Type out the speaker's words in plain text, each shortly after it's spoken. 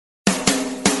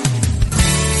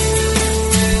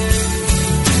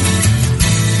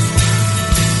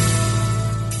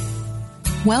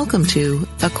Welcome to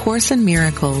A Course in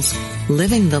Miracles,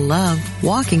 Living the Love,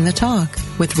 Walking the Talk,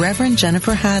 with Reverend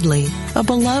Jennifer Hadley, a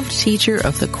beloved teacher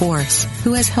of the Course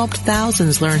who has helped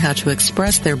thousands learn how to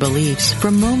express their beliefs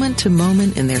from moment to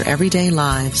moment in their everyday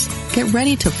lives. Get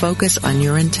ready to focus on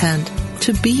your intent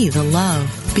to be the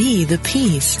love, be the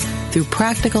peace, through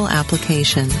practical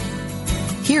application.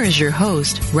 Here is your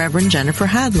host, Reverend Jennifer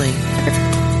Hadley.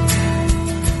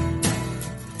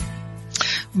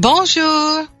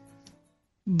 Bonjour.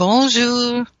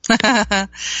 Bonjour.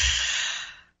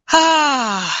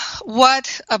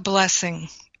 What a blessing.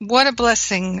 What a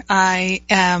blessing I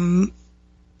am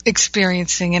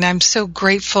experiencing, and I'm so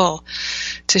grateful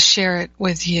to share it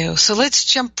with you. So let's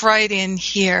jump right in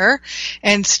here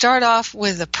and start off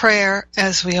with a prayer,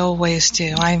 as we always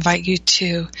do. I invite you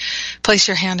to place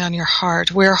your hand on your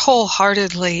heart. We're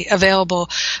wholeheartedly available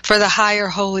for the higher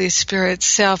Holy Spirit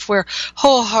self. We're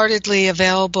wholeheartedly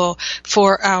available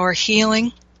for our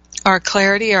healing, our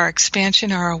clarity, our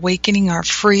expansion, our awakening, our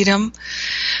freedom.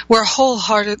 We're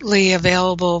wholeheartedly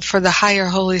available for the higher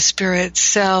Holy Spirit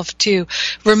self to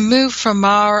remove from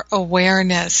our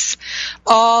awareness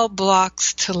all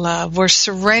blocks to love. We're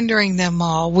surrendering them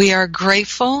all. We are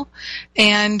grateful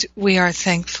and we are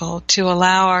thankful to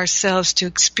allow ourselves to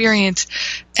experience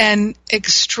an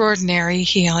extraordinary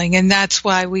healing. And that's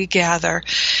why we gather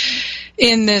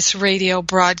in this radio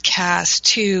broadcast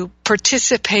to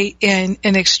participate in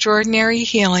an extraordinary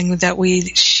healing that we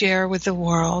share with the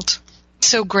world.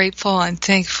 So grateful and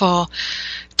thankful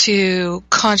to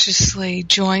consciously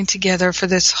join together for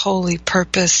this holy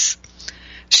purpose,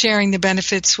 sharing the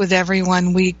benefits with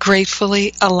everyone. We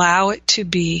gratefully allow it to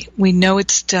be. We know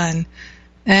it's done,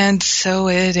 and so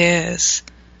it is.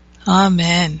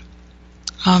 Amen.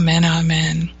 Amen,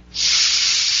 amen.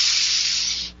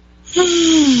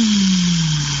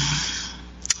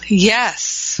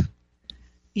 Yes.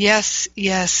 Yes,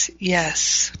 yes,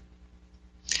 yes.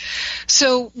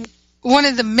 So one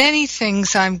of the many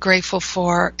things I'm grateful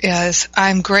for is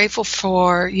I'm grateful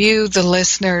for you, the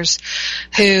listeners,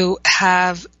 who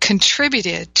have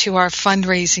contributed to our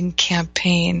fundraising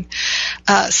campaign.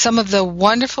 Some of the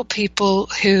wonderful people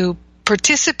who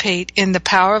participate in the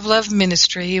Power of Love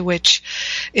Ministry, which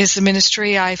is the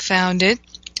ministry I founded.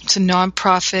 It's a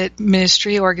nonprofit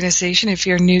ministry organization if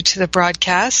you're new to the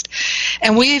broadcast.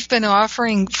 And we've been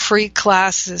offering free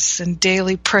classes and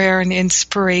daily prayer and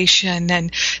inspiration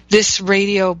and this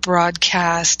radio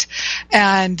broadcast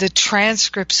and the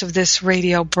transcripts of this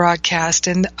radio broadcast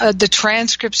and the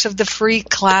transcripts of the free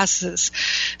classes.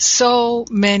 So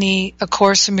many A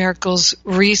Course in Miracles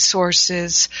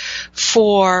resources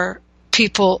for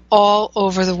people all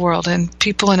over the world, and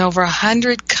people in over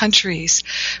 100 countries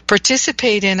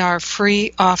participate in our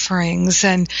free offerings.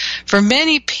 And for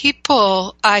many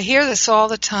people, I hear this all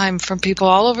the time from people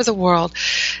all over the world,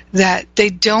 that they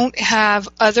don't have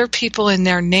other people in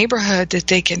their neighborhood that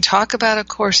they can talk about A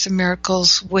Course in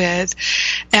Miracles with,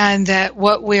 and that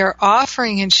what we're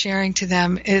offering and sharing to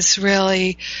them is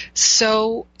really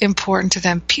so important to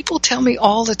them. People tell me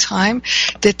all the time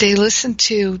that they listen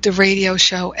to the radio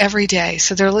show every day.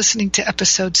 So they're listening to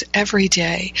episodes every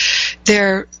day.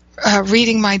 They're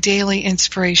reading my daily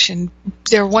inspiration.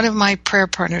 They're one of my prayer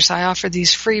partners. I offer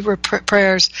these free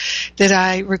prayers that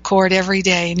I record every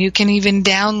day, and you can even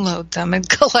download them and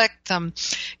collect them.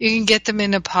 You can get them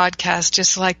in a podcast,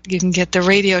 just like you can get the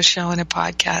radio show in a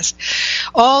podcast.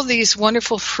 All these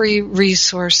wonderful free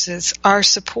resources are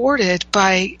supported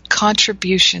by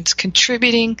contributions,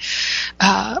 contributing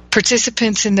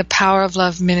participants in the Power of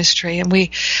Love Ministry. And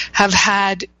we have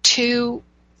had two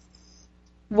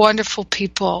wonderful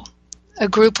people, a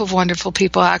group of wonderful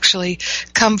people actually,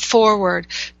 come forward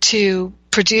to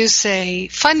produce a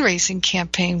fundraising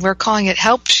campaign. We're calling it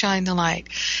Help Shine the Light.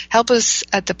 Help us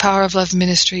at the Power of Love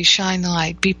Ministry shine the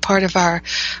light. Be part of our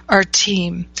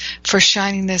team for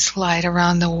shining this light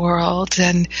around the world.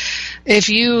 And if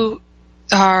you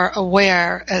are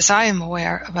aware, as I am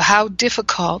aware, of how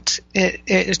difficult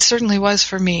it certainly was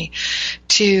for me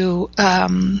to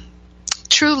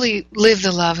truly live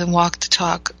the love and walk the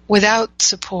talk without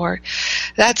support.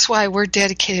 That's why we're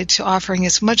dedicated to offering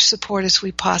as much support as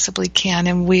we possibly can,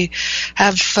 and we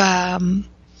have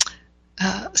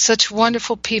such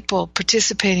wonderful people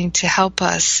participating to help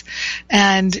us.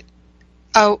 And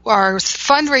our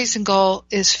fundraising goal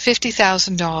is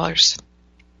 $50,000.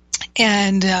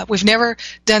 And we've never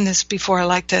done this before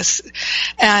like this.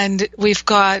 And we've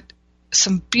got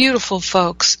some beautiful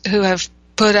folks who have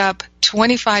put up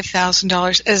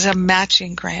 $25,000 as a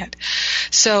matching grant.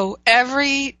 So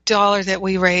every dollar that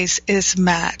we raise is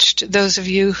matched. Those of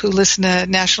you who listen to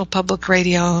National Public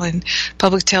Radio and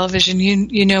public television,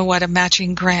 you know what a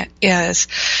matching grant is.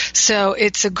 So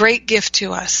it's a great gift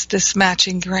to us, this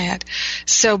matching grant.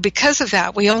 So because of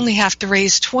that, we only have to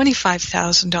raise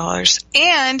 $25,000.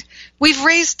 And we've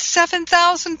raised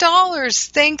 $7,000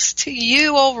 thanks to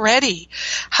you already.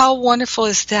 How wonderful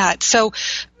is that? So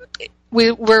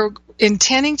we're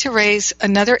intending to raise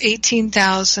another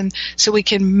 $18,000 so we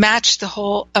can match the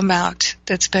whole amount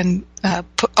that's been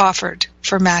offered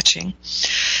for matching.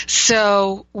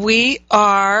 So we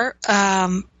are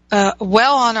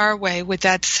well on our way with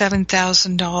that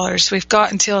 $7,000. We've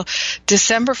got until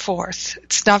December 4th.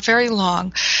 It's not very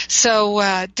long.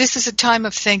 So this is a time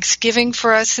of thanksgiving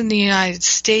for us in the United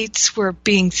States. We're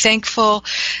being thankful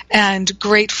and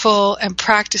grateful and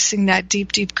practicing that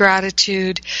deep, deep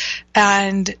gratitude.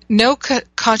 And no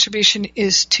contribution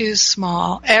is too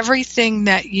small. Everything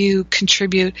that you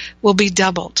contribute will be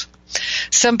doubled.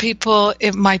 Some people,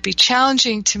 it might be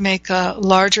challenging to make a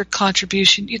larger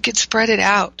contribution. You could spread it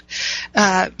out,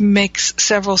 make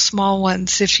several small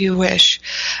ones if you wish.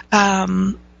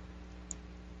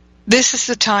 This is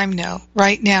the time now,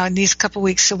 right now, in these couple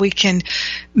weeks, so we can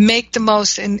make the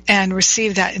most and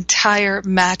receive that entire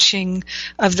matching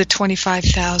of the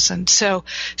 $25,000. So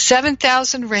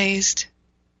 $7,000 raised,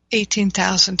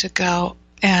 $18,000 to go,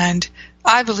 and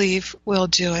I believe we'll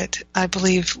do it. I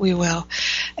believe we will.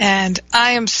 And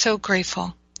I am so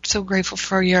grateful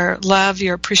for your love,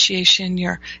 your appreciation,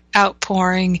 your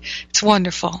outpouring. It's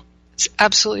wonderful. It's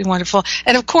absolutely wonderful.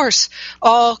 And of course,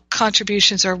 all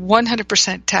contributions are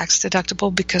 100% tax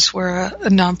deductible because we're a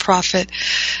nonprofit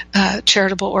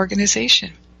charitable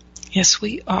organization. Yes,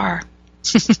 we are.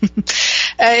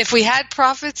 If we had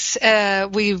profits,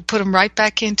 we put them right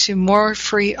back into more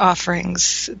free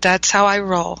offerings. That's how I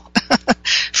roll.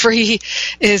 Free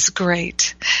is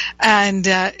great. And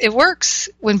it works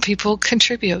when people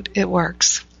contribute. It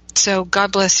works. So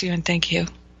God bless you and thank you.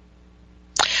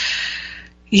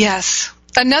 Yes.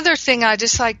 Another thing I'd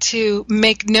just like to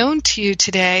make known to you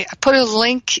today, I put a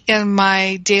link in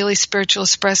my Daily Spiritual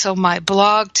Espresso, my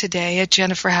blog today at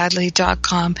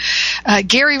jenniferhadley.com.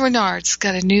 Gary Renard's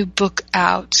got a new book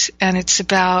out, and it's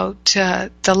about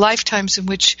the lifetimes in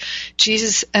which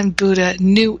Jesus and Buddha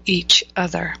knew each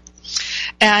other.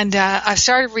 And I've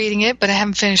started reading it, but I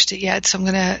haven't finished it yet, so I'm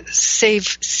going to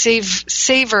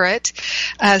savor it,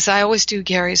 as I always do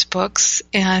Gary's books,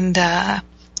 and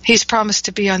he's promised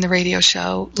to be on the radio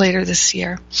show later this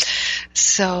year.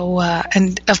 So,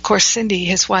 and of course, Cindy,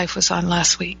 his wife, was on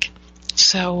last week.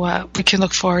 So we can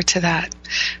look forward to that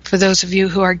for those of you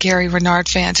who are Gary Renard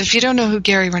fans. If you don't know who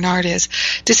Gary Renard is,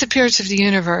 Disappearance of the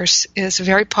Universe is a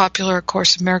very popular A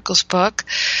Course in Miracles book.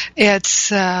 It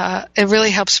really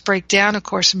helps break down A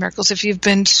Course in Miracles. If you've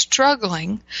been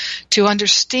struggling to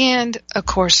understand A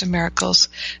Course in Miracles,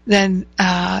 then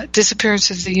Disappearance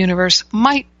of the Universe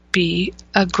might be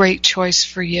a great choice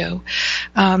for you.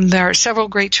 There are several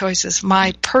great choices.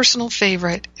 My personal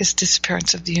favorite is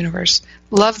Disappearance of the Universe.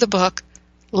 Love the book.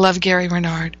 Love Gary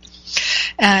Renard.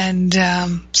 And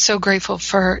so grateful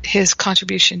for his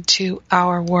contribution to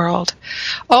our world.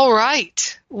 All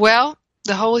right. Well,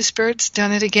 the Holy Spirit's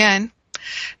done it again.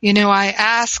 You know, I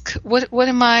ask, what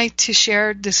am I to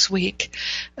share this week?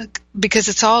 Because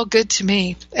it's all good to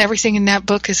me. Everything in that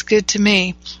book is good to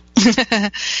me.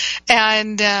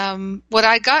 And what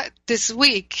I got this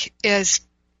week is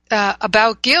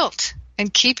about guilt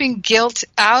and keeping guilt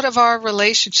out of our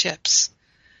relationships.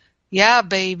 Yeah,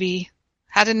 baby.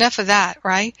 Had enough of that,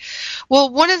 right? Well,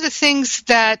 one of the things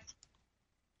that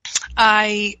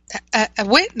I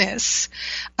witness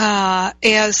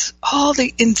is all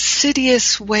the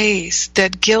insidious ways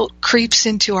that guilt creeps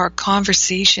into our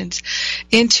conversations,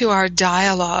 into our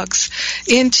dialogues,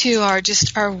 into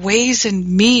our ways and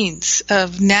means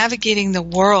of navigating the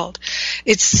world.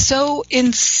 It's so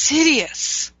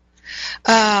insidious.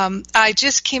 I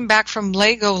just came back from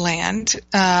Legoland,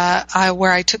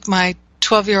 where I took my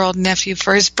 12-year-old nephew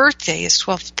for his birthday, his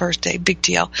 12th birthday, big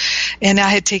deal. And I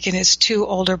had taken his two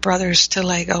older brothers to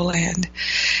Legoland.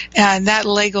 And that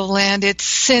Legoland, it's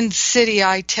Sin City,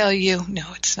 I tell you. No,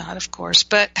 it's not, of course.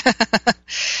 But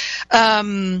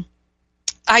I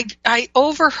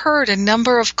overheard a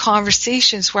number of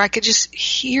conversations where I could just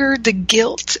hear the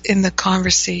guilt in the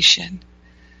conversation.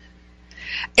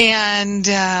 And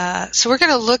so we're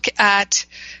going to look at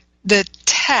the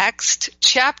text,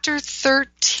 chapter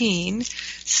 13,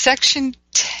 section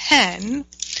 10,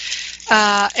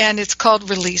 and it's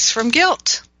called Release from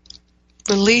Guilt.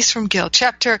 Release from guilt.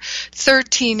 Chapter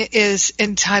 13 is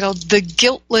entitled The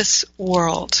Guiltless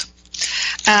World.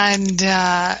 And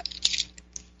A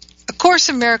Course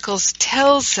in Miracles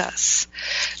tells us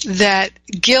that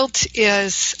guilt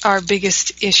is our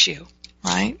biggest issue,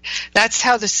 right? That's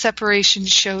how the separation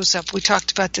shows up. We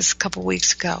talked about this a couple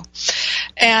weeks ago.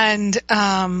 And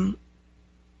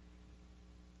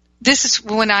this is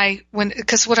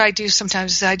because what I do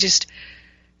sometimes is I just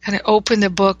kind of open the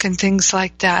book and things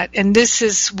like that. And this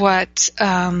is what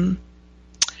I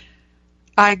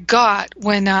got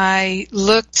when I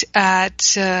looked at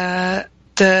the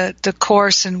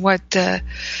Course and what the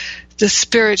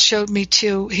Spirit showed me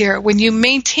to here. When you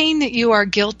maintain that you are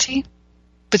guilty,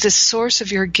 but the source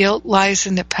of your guilt lies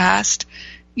in the past,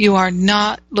 you are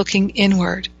not looking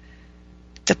inward.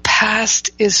 The past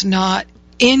is not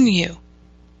in you.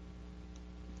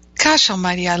 Gosh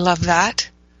almighty, I love that.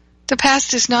 The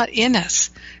past is not in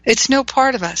us. It's no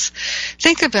part of us.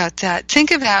 Think about that. Think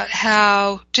about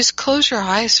how, just close your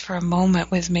eyes for a moment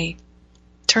with me.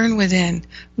 Turn within,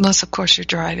 unless of course you're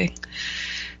driving.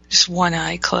 Just one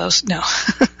eye closed. No.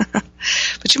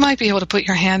 But you might be able to put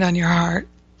your hand on your heart.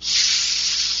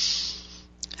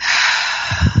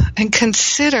 And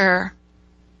consider,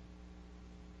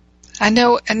 I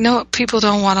know people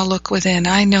don't want to look within.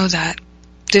 I know that.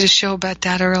 Did a show about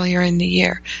that earlier in the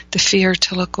year, the fear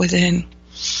to look within.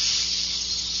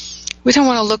 We don't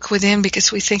want to look within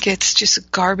because we think it's just a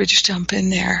garbage dump in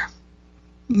there.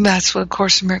 That's what A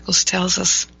Course in Miracles tells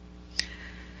us.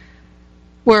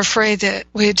 We're afraid that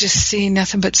we just see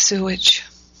nothing but sewage.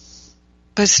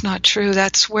 But it's not true.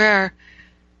 That's where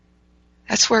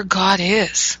God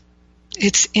is.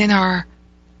 It's in our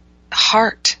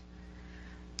heart.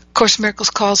 A Course in Miracles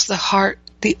calls the heart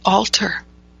the altar.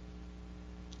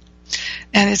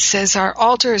 And it says our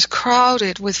altar is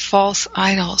crowded with false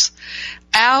idols.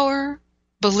 Our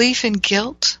belief in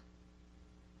guilt,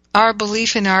 our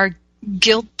belief in our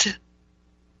guilt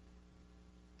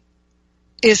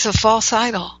is a false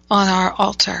idol on our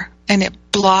altar, and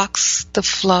it blocks the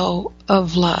flow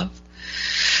of love.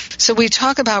 So we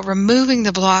talk about removing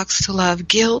the blocks to love.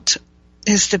 Guilt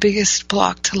is the biggest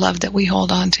block to love that we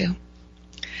hold on to.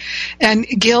 And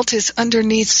guilt is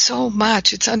underneath so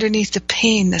much. It's underneath the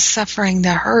pain, the suffering,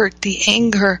 the hurt, the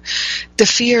anger, the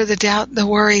fear, the doubt, the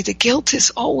worry. The guilt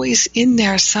is always in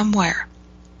there somewhere.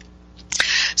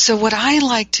 So what I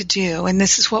like to do, and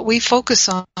this is what we focus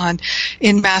on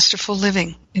in Masterful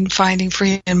Living, in Finding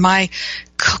Freedom, in my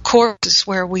courses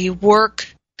where we work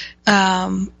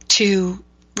to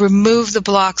remove the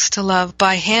blocks to love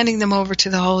by handing them over to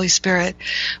the Holy Spirit.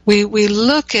 We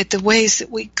look at the ways that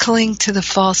we cling to the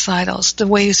false idols, the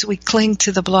ways we cling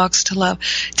to the blocks to love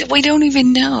that we don't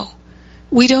even know,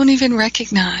 we don't even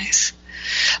recognize.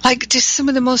 Like just some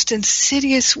of the most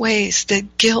insidious ways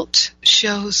that guilt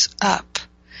shows up.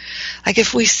 Like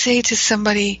if we say to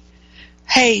somebody,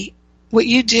 hey, what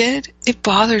you did, it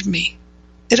bothered me.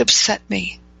 It upset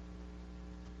me.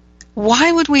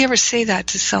 Why would we ever say that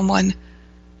to someone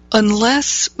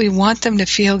unless we want them to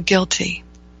feel guilty?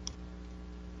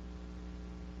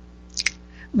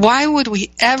 Why would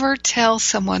we ever tell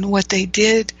someone what they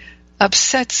did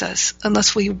upsets us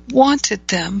unless we wanted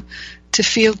them to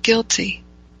feel guilty?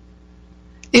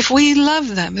 If we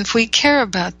love them, if we care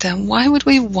about them, why would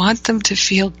we want them to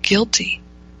feel guilty?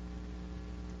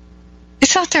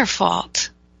 It's not their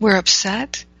fault we're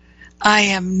upset. I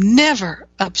am never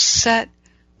upset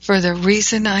for the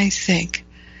reason I think.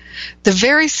 The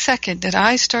very second that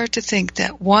I start to think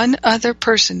that one other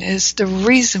person is the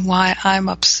reason why I'm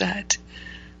upset,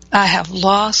 I have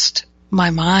lost my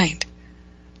mind.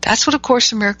 That's what A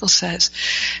Course in Miracles says.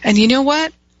 And you know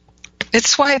what?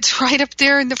 It's why it's right up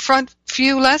there in the front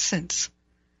few lessons.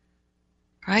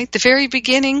 Right? The very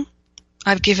beginning,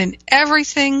 I've given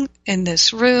everything in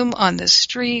this room, on this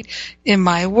street, in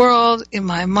my world, in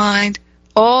my mind,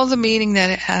 all the meaning that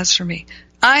it has for me.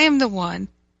 I am the one.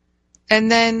 And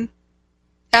then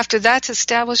after that's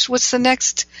established, what's the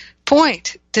next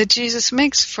point that Jesus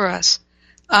makes for us?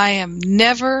 I am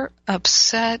never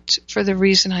upset for the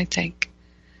reason I think.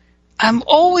 I'm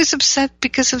always upset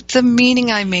because of the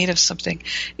meaning I made of something.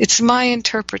 It's my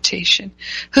interpretation.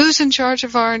 Who's in charge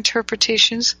of our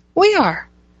interpretations? We are.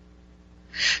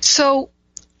 So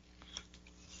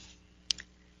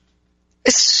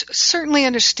it's certainly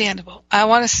understandable. I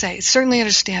want to say it's certainly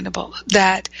understandable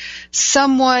that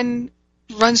someone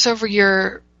runs over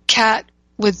your cat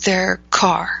with their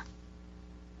car.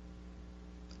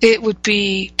 It would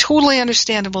be totally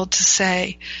understandable to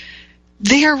say,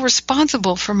 they are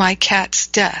responsible for my cat's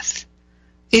death.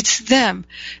 It's them.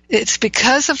 It's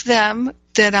because of them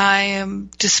that I am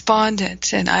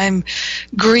despondent and I'm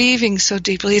grieving so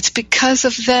deeply. It's because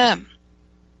of them.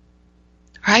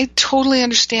 Right? Totally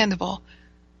understandable.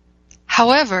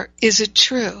 However, is it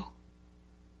true?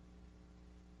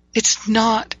 It's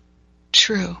not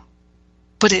true.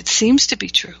 But it seems to be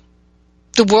true.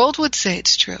 The world would say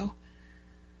it's true.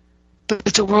 But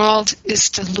the world is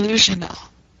delusional.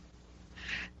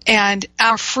 And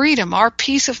our freedom, our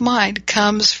peace of mind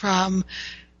comes from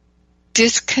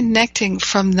disconnecting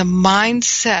from the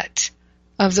mindset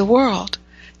of the world.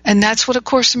 And that's what A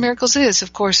Course in Miracles is.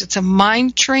 Of course, it's a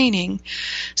mind training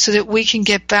so that we can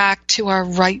get back to our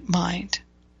right mind.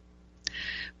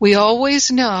 We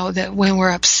always know that when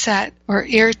we're upset or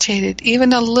irritated,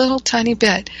 even a little tiny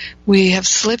bit, we have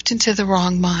slipped into the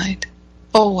wrong mind.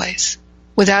 Always.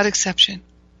 Without exception.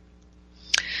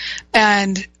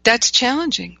 And that's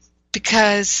challenging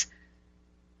because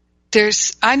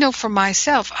I know for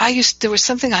myself, there was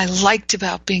something I liked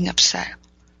about being upset.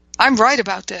 I'm right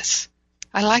about this.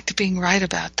 I liked being right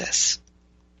about this.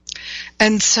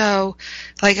 And so,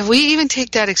 like, if we even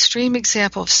take that extreme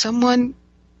example, if someone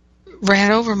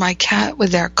ran over my cat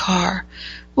with their car,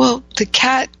 well, the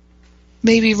cat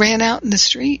maybe ran out in the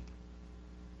street.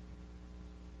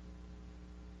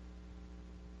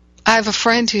 I have a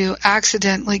friend who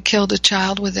accidentally killed a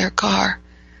child with their car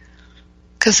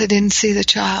because they didn't see the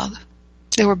child.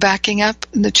 They were backing up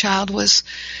and the child was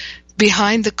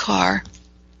behind the car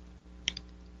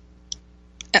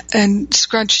and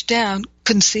scrunched down,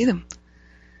 couldn't see them.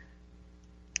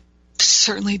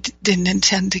 Certainly didn't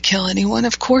intend to kill anyone,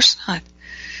 of course not.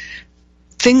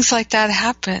 Things like that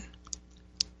happen.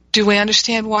 Do we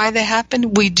understand why they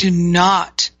happen? We do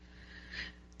not.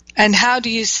 And how do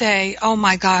you say, oh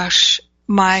my gosh,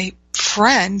 my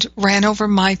friend ran over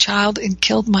my child and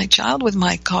killed my child with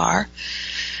my car?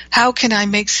 How can I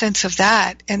make sense of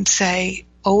that and say,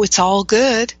 oh, it's all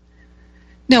good?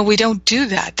 No, we don't do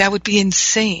that. That would be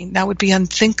insane. That would be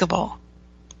unthinkable.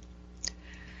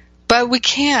 But we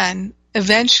can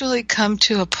eventually come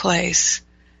to a place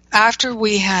after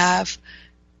we have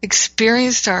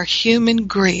experienced our human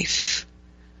grief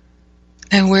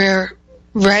and we're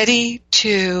ready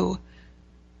to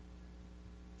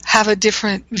have a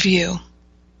different view.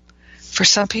 For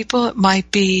some people, it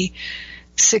might be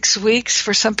 6 weeks.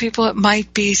 For some people, it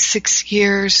might be 6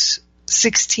 years,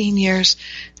 16 years.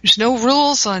 There's no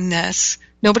rules on this.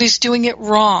 Nobody's doing it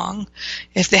wrong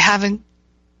if they haven't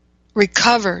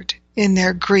recovered in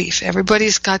their grief.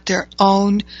 Everybody's got their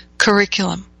own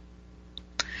curriculum.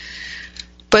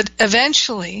 But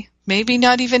eventually, maybe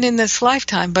not even in this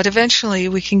lifetime, but eventually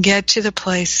we can get to the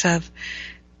place of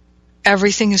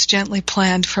everything is gently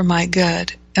planned for my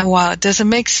good. And while it doesn't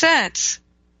make sense,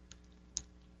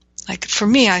 like for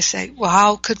me, I say, well,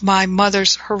 how could my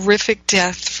mother's horrific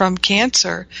death from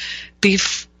cancer be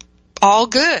all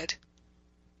good?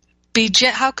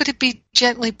 How could it be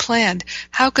gently planned?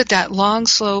 How could that long,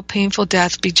 slow, painful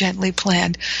death be gently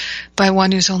planned by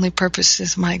one whose only purpose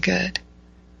is my good?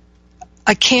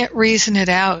 I can't reason it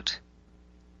out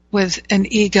with an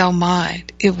ego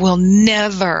mind. It will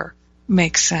never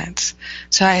make sense.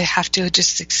 So I have to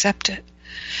just accept it.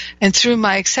 And through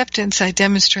my acceptance, I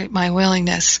demonstrate my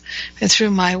willingness. And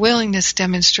through my willingness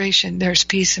demonstration, there's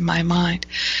peace in my mind.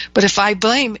 But if I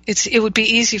blame, it would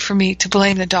be easy for me to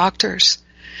blame the doctors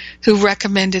who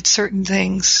recommended certain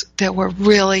things that were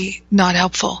really not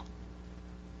helpful.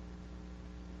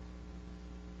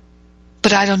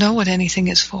 But I don't know what anything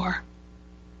is for.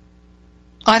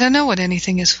 I don't know what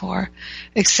anything is for,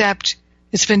 except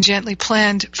it's been gently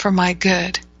planned for my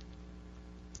good.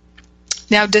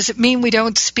 Now, does it mean we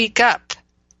don't speak up?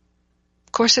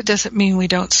 Of course it doesn't mean we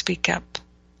don't speak up.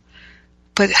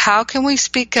 But how can we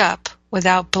speak up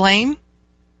without blame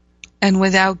and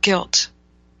without guilt?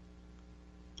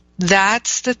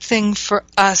 That's the thing for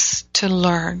us to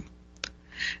learn.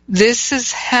 This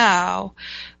is how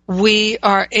we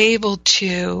are able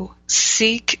to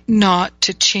seek not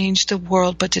to change the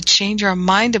world, but to change our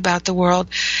mind about the world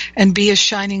and be a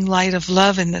shining light of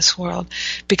love in this world,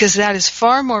 because that is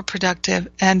far more productive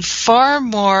and far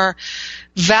more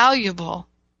valuable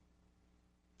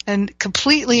and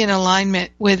completely in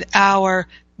alignment with our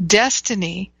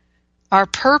destiny, our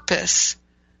purpose,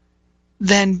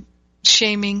 than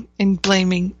shaming and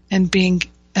blaming and being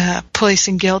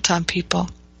placing guilt on people.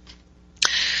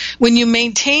 When you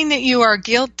maintain that you are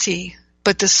guilty,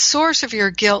 but the source of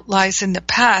your guilt lies in the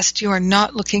past, you are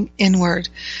not looking inward.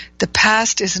 The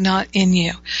past is not in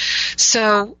you.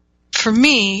 So for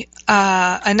me,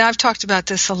 and I've talked about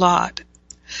this a lot,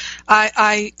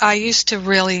 I used to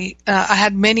really, I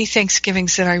had many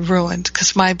Thanksgivings that I ruined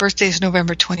because my birthday is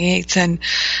November 28th.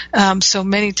 And so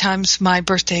many times my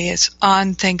birthday is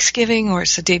on Thanksgiving, or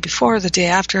it's the day before, or the day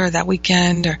after, or that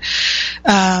weekend, or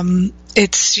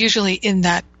it's usually in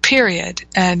that period.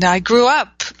 And I grew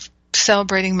up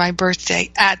celebrating my birthday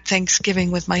at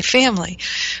Thanksgiving with my family.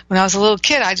 When I was a little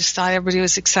kid, I just thought everybody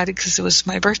was excited because it was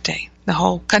my birthday. The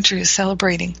whole country was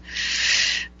celebrating.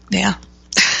 Yeah.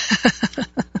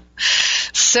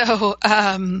 So,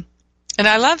 and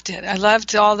I loved it. I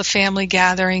loved all the family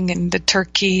gathering and the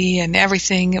turkey and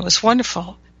everything. It was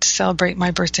wonderful to celebrate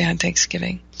my birthday on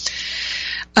Thanksgiving.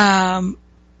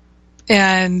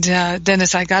 And then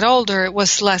as I got older, it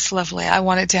was less lovely. I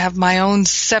wanted to have my own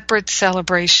separate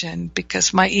celebration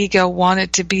because my ego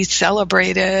wanted to be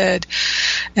celebrated.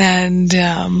 And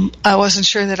I wasn't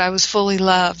sure that I was fully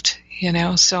loved,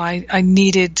 so I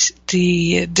needed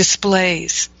the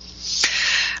displays.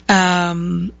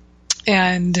 I've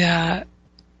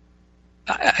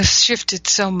shifted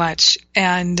so much,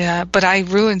 but I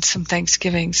ruined some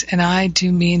Thanksgivings, and I do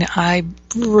mean I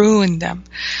ruined them.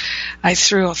 I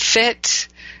threw a fit.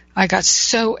 I got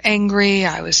so angry.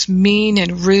 I was mean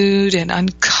and rude and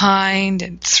unkind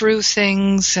and threw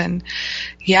things, and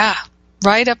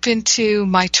right up into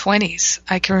my 20s.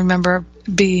 I can remember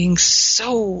being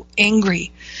so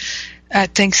angry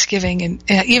at Thanksgiving, and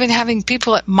even having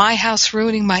people at my house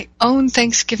ruining my own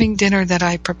Thanksgiving dinner that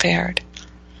I prepared.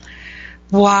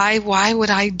 Why would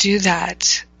I do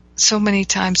that? So many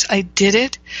times I did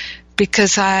it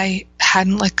because I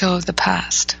hadn't let go of the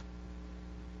past.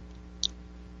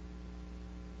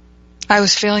 I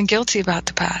was feeling guilty about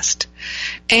the past,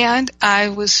 and I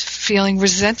was feeling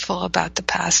resentful about the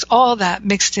past. All that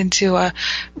mixed into a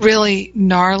really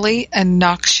gnarly and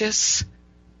noxious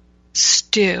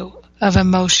stew of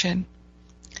emotion.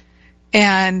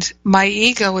 And my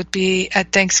ego would be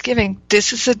at Thanksgiving,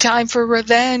 this is the time for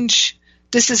revenge.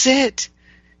 This is it.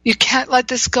 You can't let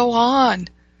this go on.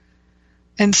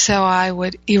 And so I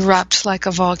would erupt like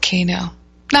a volcano.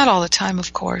 Not all the time,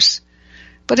 of course,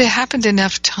 but it happened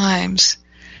enough times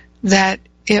that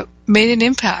it made an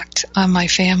impact on my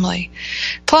family.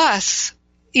 Plus,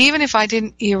 even if I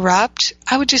didn't erupt,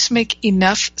 I would just make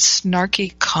enough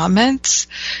snarky comments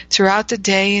throughout the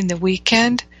day and the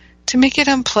weekend to make it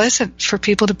unpleasant for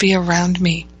people to be around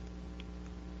me.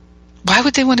 Why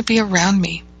would they want to be around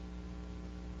me?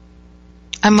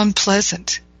 I'm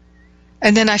unpleasant.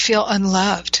 And then I feel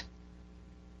unloved.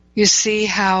 You see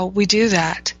how we do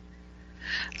that?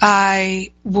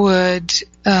 I would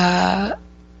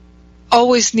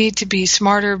always need to be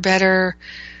smarter, better,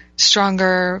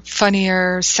 stronger,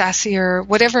 funnier, sassier,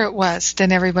 whatever it was,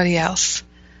 than everybody else.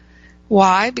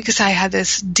 Why? Because I had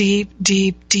this deep,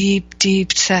 deep, deep,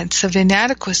 deep sense of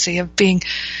inadequacy, of being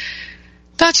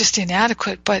not just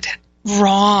inadequate, but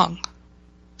wrong.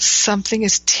 Something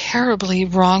is terribly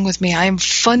wrong with me. I am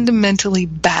fundamentally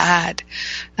bad.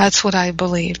 That's what I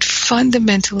believed.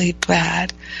 Fundamentally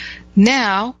bad.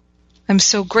 Now, I'm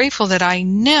so grateful that I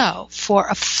know for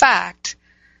a fact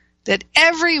that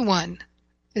everyone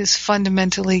is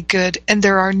fundamentally good, and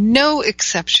there are no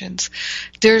exceptions.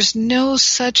 There's no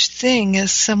such thing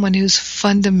as someone who's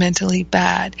fundamentally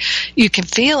bad. You can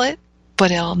feel it,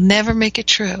 but it'll never make it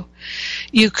true.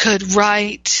 You could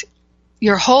write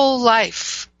your whole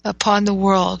life upon the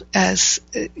world as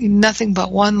nothing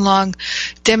but one long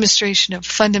demonstration of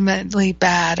fundamentally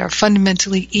bad or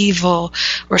fundamentally evil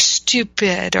or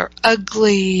stupid or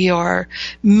ugly or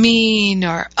mean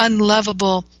or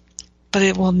unlovable, but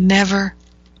it will never,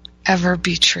 ever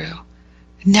be true.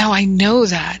 Now I know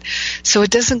that, so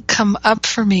it doesn't come up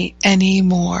for me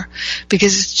anymore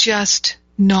because it's just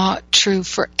not true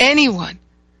for anyone.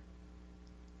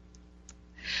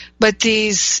 But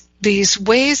these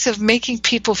ways of making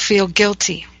people feel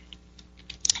guilty,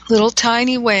 little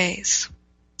tiny ways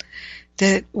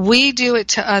that we do it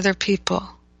to other people.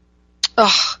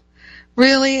 Oh,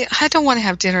 really? I don't want to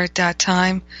have dinner at that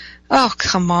time. Oh,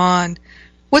 come on.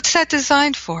 What's that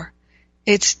designed for?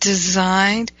 It's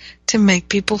designed to make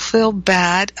people feel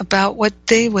bad about what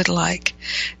they would like.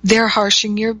 They're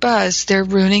harshing your buzz. They're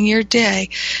ruining your day.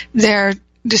 They're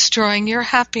destroying your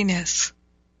happiness.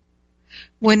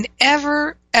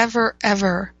 Whenever,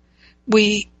 ever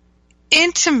we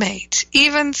intimate,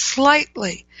 even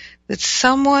slightly, that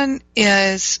someone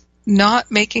is not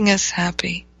making us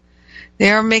happy, they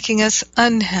are making us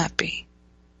unhappy,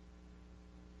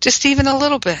 just even a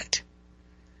little bit,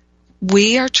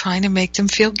 we are trying to make them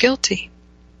feel guilty.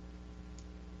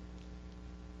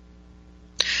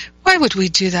 Why would we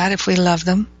do that if we love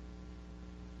them?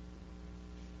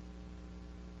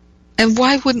 And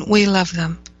why wouldn't we love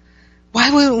them? Why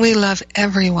wouldn't we love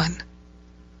everyone?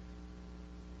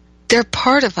 They're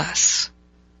part of us.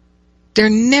 They're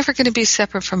never going to be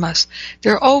separate from us.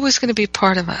 They're always going to be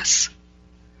part of us.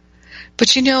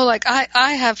 But you know, like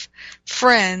I have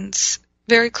friends,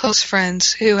 very close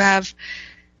friends, who have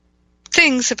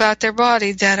things about their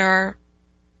body that are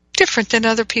different than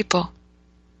other people.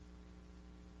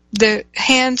 The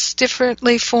hands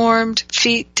differently formed,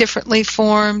 feet differently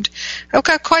formed. I've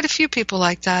got quite a few people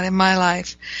like that in my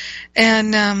life.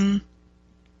 And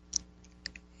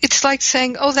it's like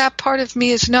saying, oh, that part of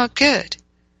me is not good.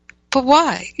 But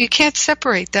why? You can't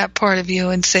separate that part of you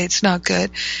and say it's not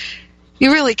good.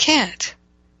 You really can't.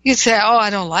 You'd say, oh, I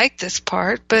don't like this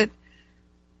part, but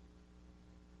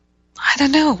I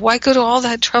don't know. Why go to all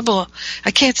that trouble?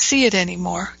 I can't see it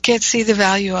anymore. Can't see the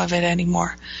value of it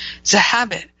anymore. It's a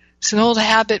habit. It's an old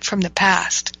habit from the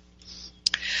past.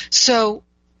 So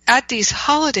at these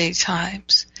holiday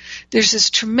times, there's this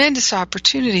tremendous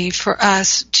opportunity for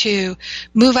us to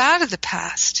move out of the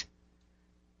past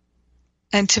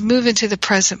and to move into the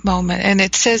present moment. And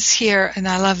it says here, and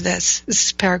I love this, this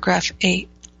is paragraph 8.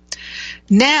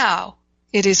 Now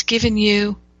it is given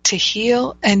you to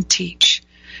heal and teach,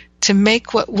 to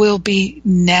make what will be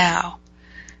now.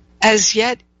 As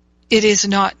yet it is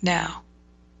not now.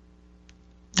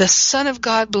 The Son of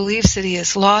God believes that he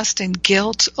is lost in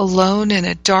guilt, alone in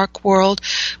a dark world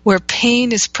where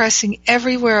pain is pressing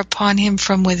everywhere upon him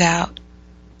from without.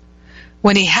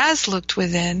 When he has looked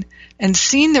within and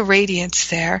seen the radiance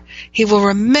there, he will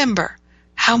remember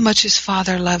how much his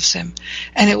Father loves him,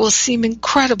 and it will seem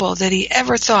incredible that he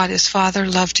ever thought his Father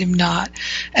loved him not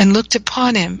and looked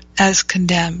upon him as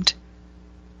condemned.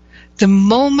 The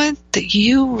moment that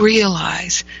you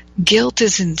realize guilt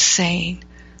is insane,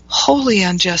 wholly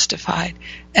unjustified,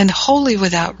 and wholly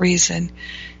without reason,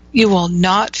 you will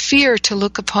not fear to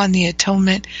look upon the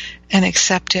atonement and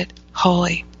accept it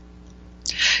wholly.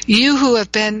 You who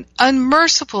have been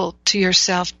unmerciful to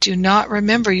yourself do not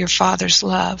remember your Father's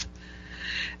love.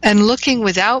 And looking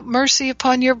without mercy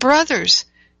upon your brothers,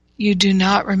 you do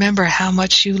not remember how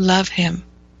much you love him,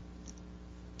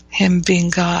 him being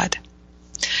God.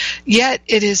 Yet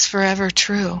it is forever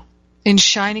true. In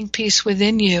shining peace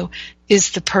within you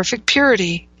is the perfect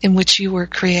purity in which you were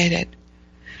created.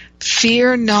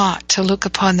 Fear not to look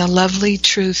upon the lovely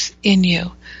truth in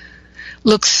you.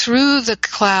 Look through the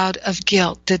cloud of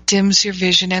guilt that dims your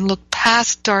vision and look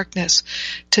past darkness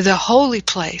to the holy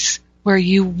place where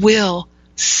you will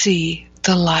see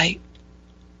the light.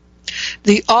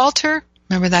 The altar,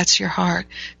 remember that's your heart,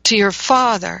 to your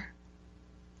Father,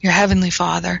 your Heavenly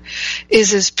Father,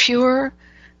 is as pure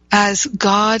as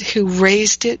God who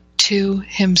raised it to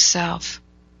himself.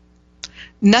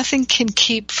 Nothing can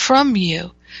keep from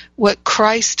you what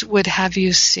Christ would have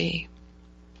you see.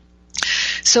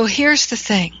 So here's the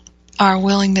thing. Our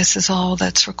willingness is all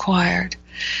that's required.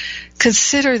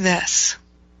 Consider this.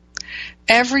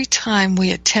 Every time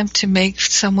we attempt to make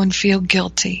someone feel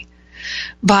guilty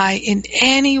by in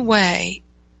any way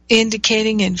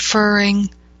indicating, inferring,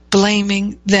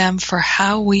 blaming them for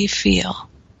how we feel,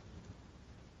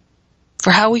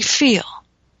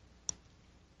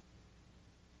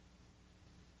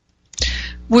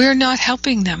 we're not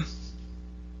helping them.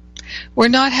 We're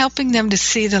not helping them to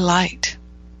see the light.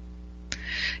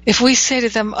 If we say to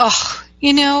them, oh,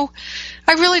 you know,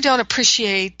 I really don't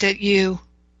appreciate that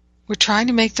we're trying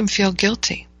to make them feel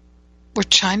guilty. We're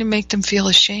trying to make them feel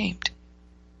ashamed.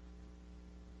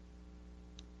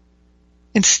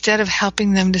 Instead of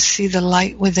helping them to see the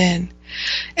light within.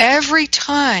 Every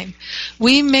time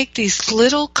we make these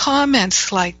little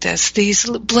comments like this,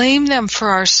 blame them for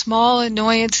our small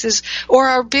annoyances or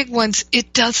our big ones,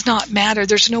 it does not matter.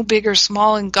 There's no big or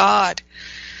small in God.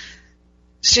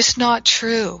 It's just not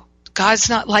true. God's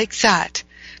not like that.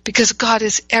 Because God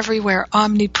is everywhere,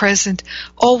 omnipresent,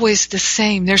 always the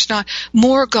same. There's not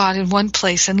more God in one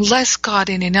place and less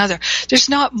God in another. There's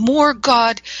not more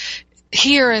God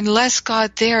here and less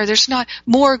God there. There's not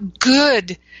more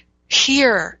good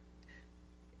here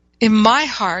in my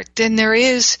heart than there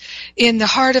is in the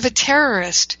heart of a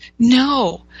terrorist.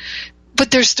 No.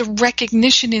 But there's the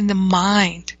recognition in the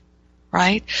mind,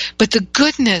 right? But the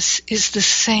goodness is the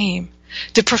same.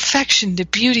 The perfection, the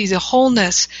beauty, the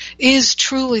wholeness is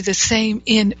truly the same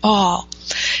in all.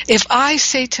 If I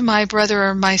say to my brother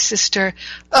or my sister,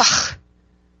 ugh,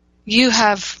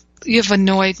 you've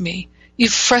annoyed me,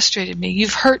 you've frustrated me,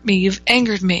 you've hurt me, you've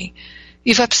angered me,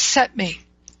 you've upset me,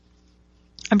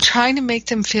 I'm trying to make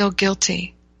them feel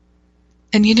guilty.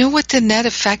 And you know what the net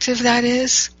effect of that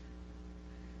is?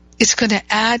 It's going to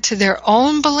add to their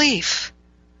own belief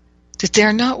that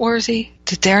they're not worthy,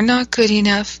 that they're not good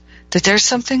enough, that there's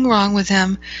something wrong with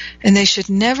them, and they should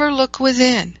never look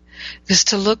within, because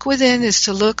to look within is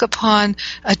to look upon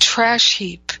a trash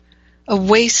heap, a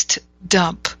waste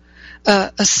dump,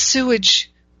 a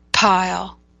sewage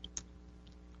pile.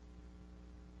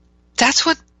 That's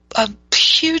what a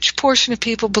huge portion of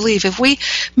people believe. If we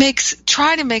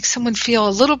try to make someone feel a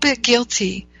little bit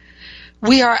guilty,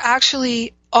 we are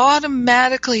actually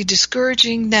automatically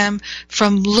discouraging them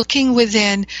from looking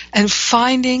within and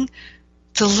finding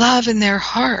the love in their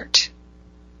heart.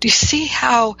 Do you see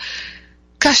how,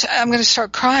 gosh, I'm going to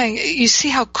start crying. You see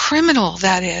how criminal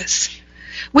that is.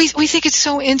 We think it's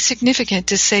so insignificant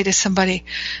to say to somebody,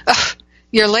 "Ugh,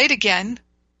 you're late again."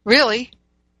 Really?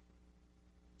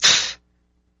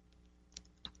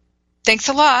 Thanks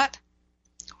a lot.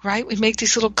 Right? We make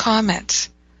these little comments,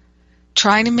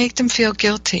 trying to make them feel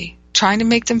guilty, trying to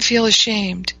make them feel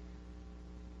ashamed,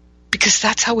 because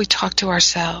that's how we talk to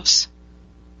ourselves.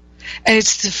 And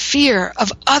it's the fear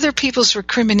of other people's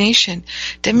recrimination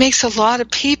that makes a lot of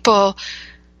people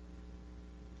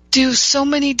do so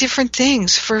many different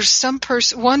things. For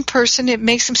one person, it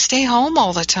makes them stay home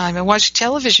all the time and watch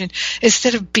television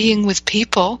instead of being with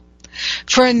people.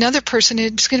 For another person,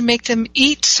 it's going to make them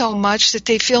eat so much that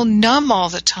they feel numb all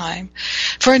the time.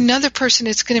 For another person,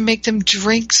 it's going to make them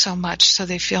drink so much so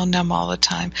they feel numb all the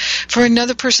time. For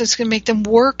another person, it's going to make them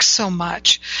work so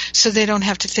much so they don't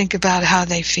have to think about how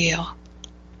they feel.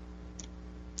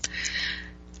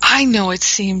 I know it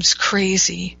seems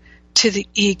crazy to the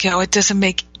ego. It doesn't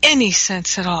make any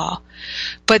sense at all.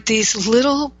 But these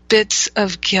little bits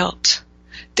of guilt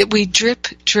that we drip,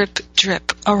 drip,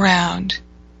 drip around,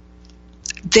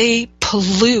 they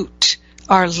pollute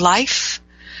our life,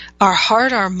 our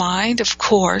heart, our mind, of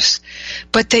course,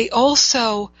 but they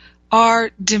also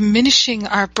are diminishing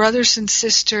our brothers and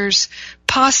sisters'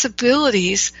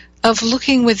 possibilities of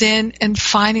looking within and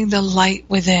finding the light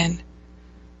within.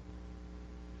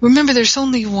 Remember, there's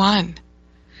only one.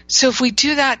 So if we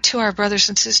do that to our brothers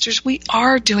and sisters, we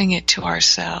are doing it to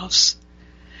ourselves.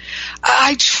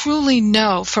 I truly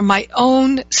know from my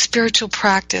own spiritual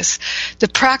practice, the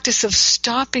practice of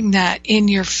stopping that in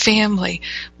your family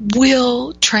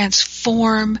will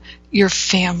transform your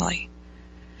family.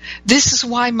 This is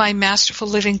why my Masterful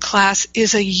Living class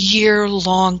is a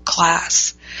year-long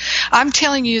class. I'm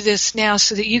telling you this now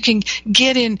so that you can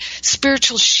get in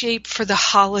spiritual shape for the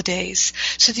holidays,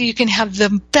 so that you can have the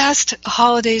best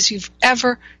holidays you've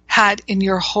ever had in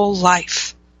your whole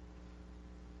life.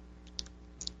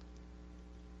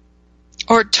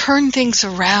 Or turn things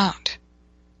around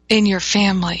in your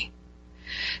family.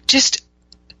 Just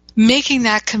making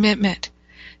that commitment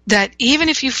that even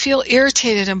if you feel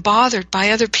irritated and bothered by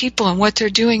other people and what they're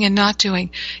doing and not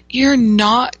doing, you're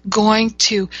not going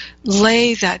to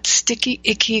lay that sticky,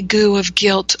 icky goo of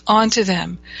guilt onto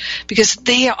them, because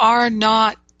they are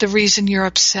not the reason you're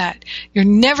upset. You're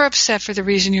never upset for the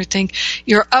reason you think.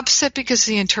 You're upset because of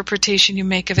the interpretation you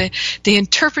make of it. The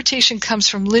interpretation comes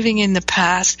from living in the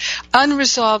past,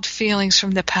 unresolved feelings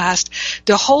from the past.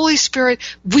 The Holy Spirit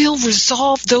will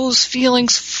resolve those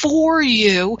feelings for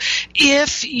you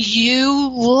if you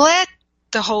let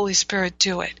the Holy Spirit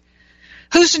do it.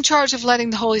 Who's in charge of letting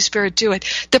the Holy Spirit do it?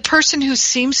 The person who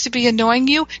seems to be annoying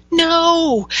you?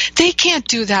 No, they can't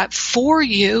do that for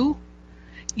you.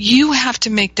 You have to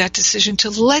make that decision to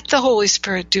let the Holy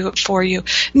Spirit do it for you.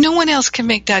 No one else can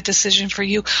make that decision for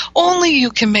you. Only you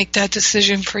can make that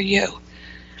decision for you.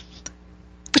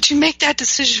 But you make that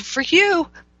decision for you,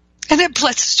 and it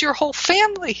blesses your whole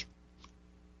family.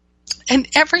 And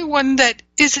everyone that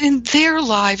is in their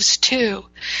lives too.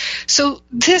 So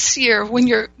this year, when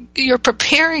you're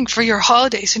preparing for your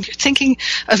holidays and you're thinking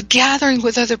of gathering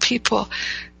with other people,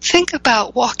 think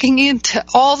about walking into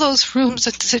all those rooms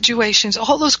and situations,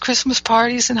 all those Christmas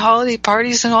parties and holiday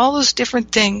parties and all those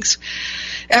different things.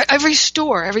 Every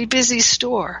store, every busy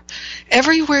store,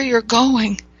 everywhere you're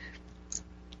going,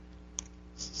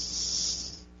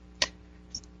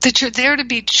 that you're there to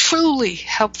be truly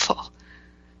helpful.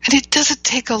 And it doesn't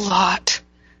take a lot.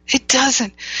 It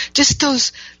doesn't. Just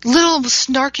those little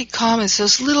snarky comments,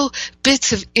 those little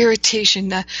bits of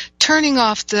irritation, turning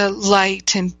off the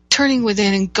light and turning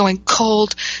within and going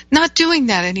cold, not doing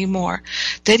that anymore.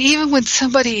 That even when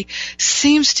somebody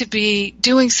seems to be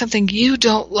doing something you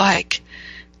don't like,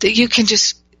 that you can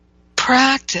just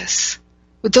practice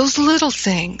with those little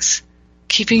things,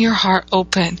 keeping your heart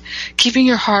open, keeping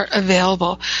your heart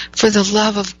available for the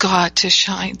love of God to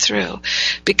shine through.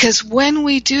 Because when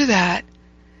we do that,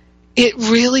 it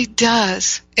really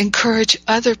does encourage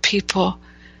other people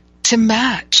to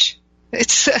match.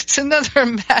 It's another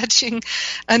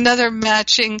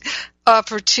matching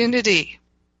opportunity.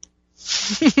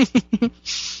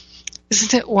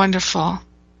 Isn't it wonderful?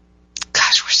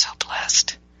 Gosh, we're so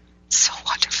blessed. So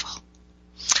wonderful.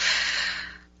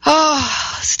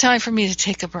 Oh, it's time for me to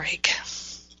take a break.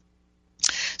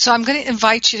 So I'm going to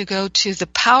invite you to go to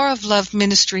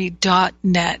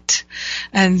thepowerofloveministry.net.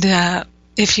 And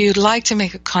if you'd like to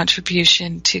make a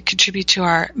contribution to contribute to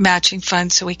our matching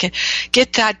fund so we can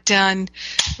get that done,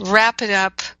 wrap it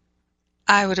up,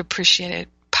 I would appreciate it.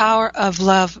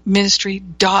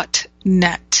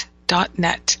 powerofloveministry.net.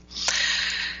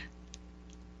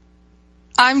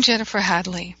 I'm Jennifer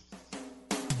Hadley.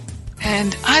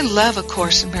 And I love A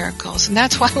Course in Miracles, and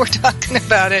that's why we're talking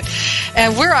about it.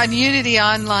 And we're on Unity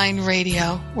Online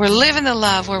Radio. We're living the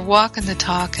love, we're walking the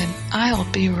talk, and I'll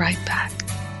be right back.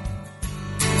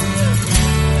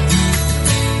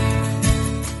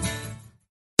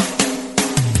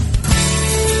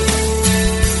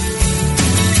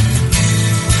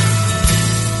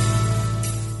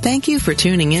 Thank you for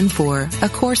tuning in for A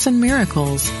Course in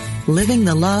Miracles, living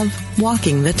the love,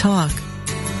 walking the talk.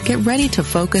 Get ready to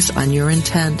focus on your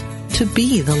intent to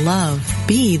be the love,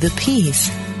 be the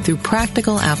peace through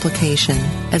practical application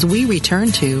as we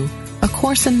return to A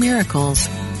Course in Miracles,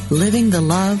 living the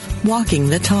love, walking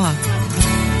the talk.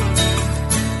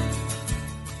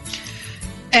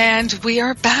 And we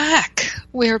are back.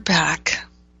 We're back.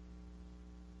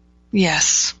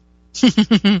 Yes.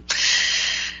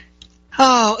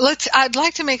 I'd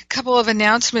like to make a couple of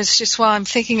announcements just while I'm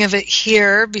thinking of it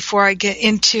here before I get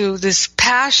into this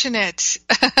passionate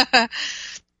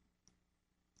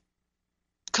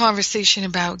conversation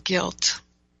about guilt.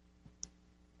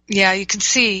 Yeah, you can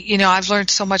see, I've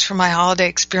learned so much from my holiday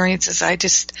experiences. I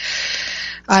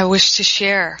wish to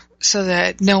share so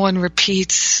that no one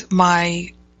repeats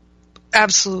my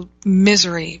absolute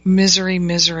misery.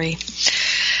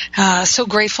 So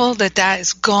grateful that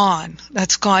is gone.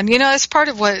 That's gone. That's part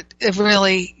of what it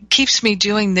really keeps me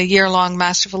doing the year-long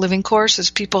Masterful Living course is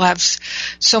people have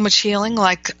so much healing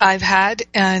like I've had.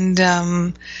 And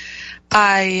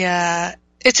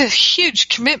it's a huge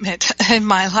commitment in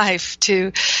my life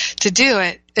to do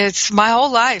it. It's my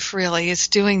whole life, really, is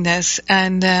doing this.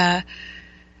 And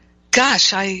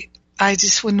gosh, I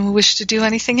just wouldn't wish to do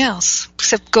anything else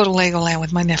except go to Legoland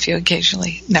with my nephew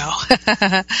occasionally. No.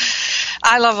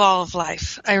 I love all of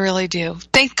life. I really do.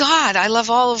 Thank God I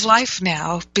love all of life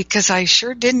now because I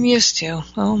sure didn't used to.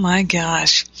 Oh my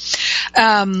gosh.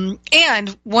 And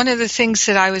one of the things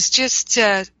that I was just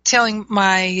telling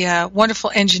my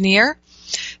wonderful engineer,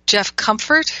 Jeff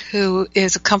Comfort, who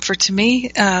is a comfort to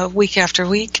me week after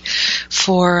week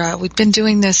we've been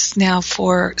doing this now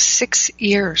for 6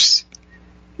 years.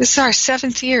 This is our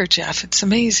 7th year, Jeff. It's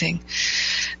amazing.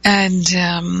 And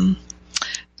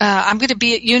I'm going to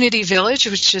be at Unity Village,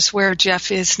 which is where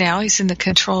Jeff is now. He's in the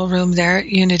control room there at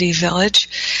Unity Village.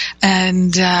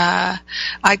 And I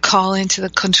call into the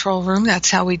control room.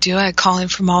 That's how we do it. I call in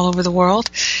from all over the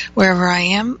world, wherever I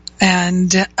am.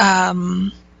 And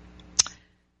I'm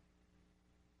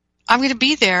going to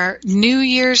be there, New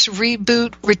Year's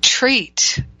Reboot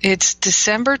Retreat. It's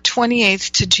December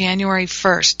 28th to January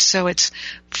 1st. So it's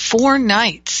 4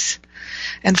 nights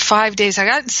and 5 days. I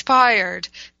got inspired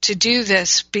to do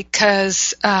this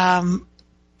because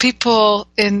people,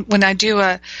 when I do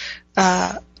a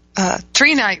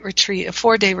 3-night retreat, a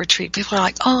 4-day retreat, people are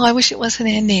like, oh, I wish it wasn't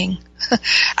ending.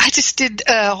 I just did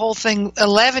a whole thing,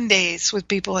 11 days with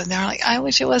people, and they're like, I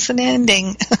wish it wasn't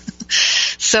ending.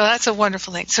 So that's a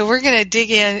wonderful thing. So we're going to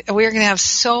dig in. We're going to have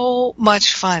so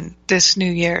much fun this New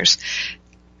Year's.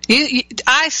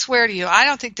 I swear to you, I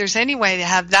don't think there's any way to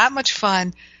have that much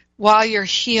fun while you're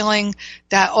healing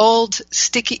that old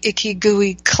sticky, icky,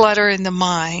 gooey clutter in the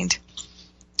mind.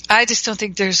 I just don't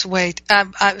think there's a way.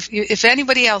 If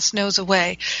anybody else knows a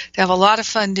way to have a lot of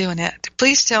fun doing it,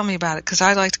 please tell me about it because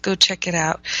I'd like to go check it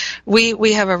out.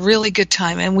 We have a really good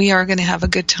time, and we are going to have a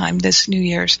good time this New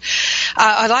Year's.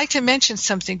 I'd like to mention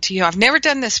something to you. I've never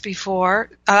done this before.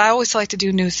 I always like to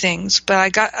do new things, but I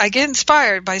get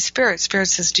inspired by Spirit. Spirit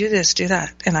says, do this, do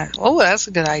that. And that's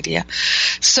a good idea.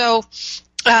 So,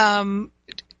 when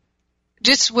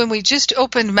we just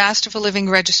opened Masterful Living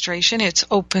registration, it's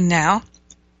open now.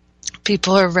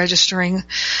 People are registering,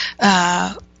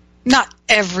 not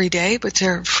every day, but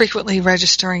they're frequently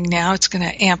registering now. It's going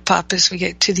to amp up as we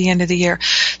get to the end of the year.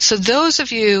 So those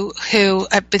of you who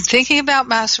have been thinking about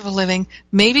Masterful Living,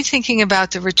 maybe thinking about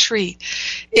the retreat,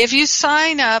 if you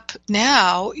sign up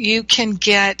now, you can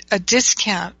get a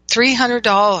discount,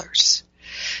 $300.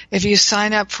 If you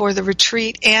sign up for the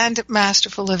retreat and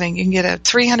Masterful Living, you can get a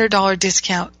 $300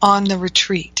 discount on the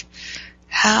retreat.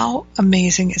 How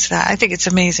amazing is that? I think it's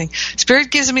amazing.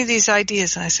 Spirit gives me these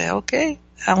ideas, and I say, okay,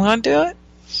 I'm going to do it.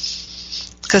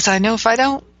 Because I know if I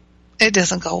don't, it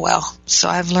doesn't go well. So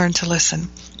I've learned to listen.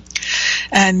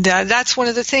 And that's one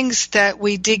of the things that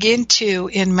we dig into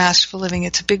in Masterful Living.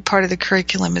 It's a big part of the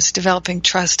curriculum, is developing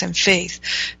trust and faith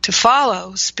to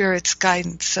follow Spirit's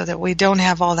guidance so that we don't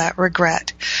have all that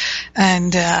regret.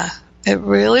 And it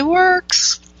really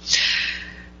works.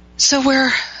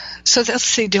 So let's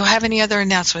see, do I have any other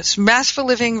announcements? Masterful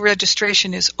Living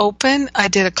registration is open. I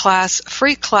did a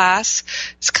free class.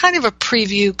 It's kind of a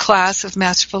preview class of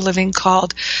Masterful Living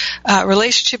called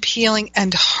Relationship Healing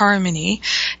and Harmony.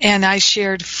 And I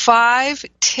shared 5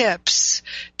 tips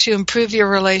to improve your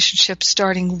relationship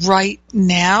starting right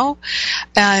now.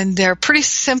 And they're pretty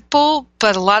simple,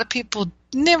 but a lot of people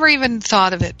never even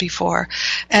thought of it before,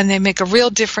 and they make a real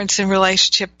difference in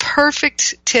relationship.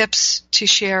 Perfect tips to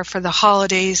share for the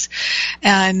holidays,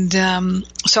 and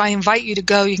so I invite you to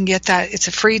go. You can get that. It's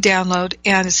a free download,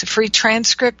 and it's a free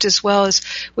transcript, as well as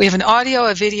we have an audio,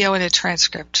 a video, and a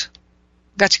transcript.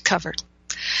 Got you covered.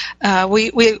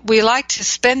 We like to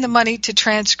spend the money to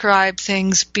transcribe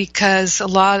things because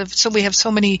we have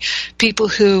so many people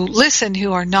who listen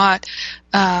who are not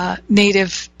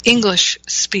native English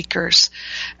speakers,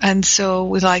 and so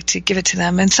we like to give it to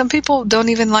them. And some people don't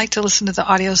even like to listen to the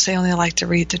audios; they only like to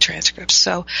read the transcripts.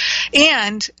 So,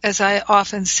 and as I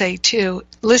often say too,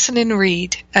 listen and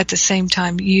read at the same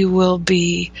time. You will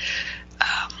be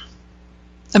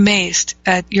amazed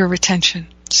at your retention.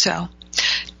 So,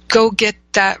 go get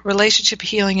that Relationship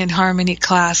Healing and Harmony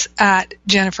class at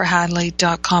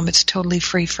jenniferhadley.com. It's totally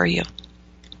free for you.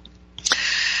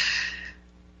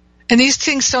 And these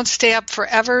things don't stay up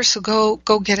forever, so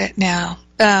go get it now.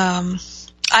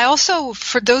 I also,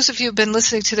 for those of you who've been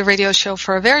listening to the radio show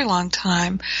for a very long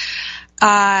time,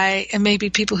 and maybe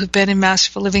people who've been in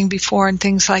Masterful Living before and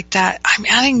things like that, I'm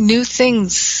adding new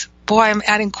things. Boy, I'm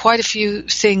adding quite a few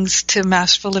things to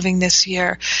Masterful Living this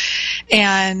year,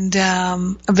 and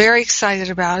I'm very excited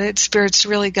about it. Spirit's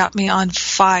really got me on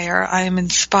fire. I am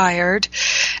inspired,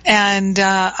 and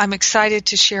I'm excited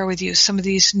to share with you some of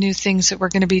these new things that we're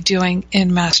going to be doing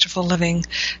in Masterful Living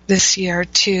this year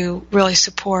to really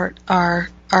support our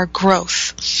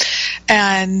growth.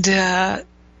 And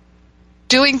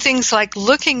doing things like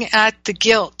looking at the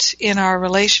guilt in our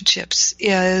relationships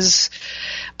is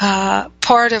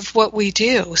part of what we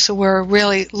do. So we're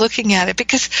really looking at it,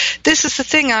 because this is the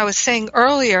thing I was saying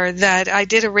earlier, that I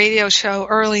did a radio show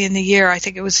early in the year, I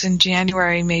think it was in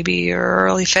January maybe, or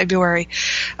early February,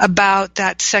 about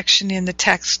that section in the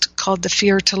text called the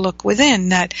fear to look within,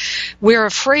 that we're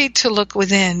afraid to look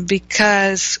within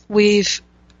because we've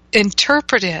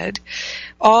interpreted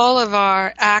all of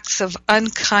our acts of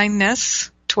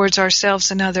unkindness towards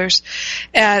ourselves and others.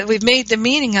 We've made the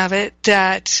meaning of it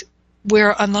that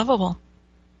we're unlovable.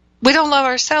 We don't love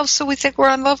ourselves, so we think we're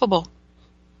unlovable.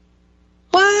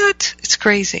 What? It's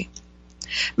crazy.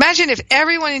 Imagine if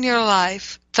everyone in your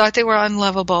life thought they were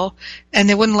unlovable and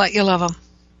they wouldn't let you love them.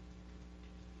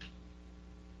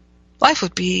 Life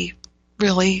would be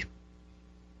really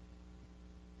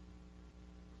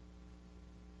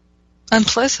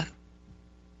unpleasant,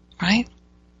 right?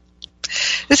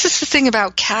 This is the thing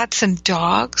about cats and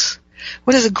dogs.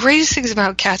 One of the greatest things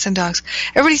about cats and dogs,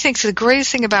 everybody thinks the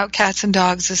greatest thing about cats and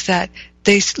dogs is that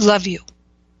they love you.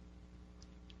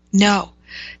 No.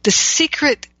 The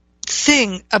secret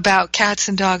thing about cats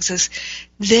and dogs is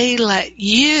they let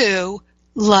you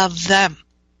love them.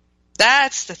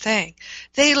 That's the thing.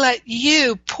 They let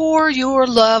you pour your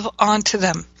love onto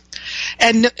them.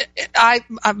 And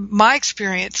my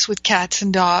experience with cats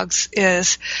and dogs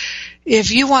is,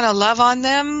 if you want to love on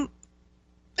them,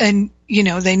 and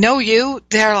they know you,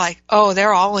 they're like, oh,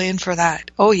 they're all in for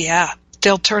that. Oh yeah,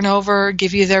 they'll turn over,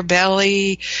 give you their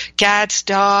belly. Cats,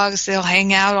 dogs, they'll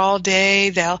hang out all day.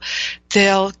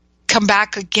 They'll come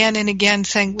back again and again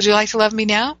saying, would you like to love me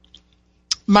now?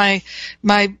 My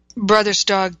brother's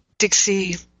dog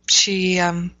Dixie, she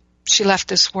left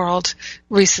this world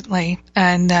recently,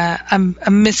 and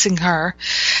I'm missing her,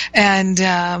 and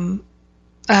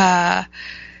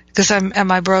because I'm at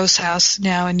my bro's house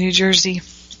now in New Jersey,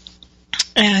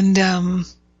 and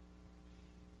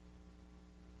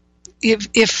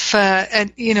if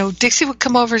Dixie would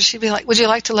come over and she'd be like, would you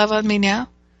like to love on me now?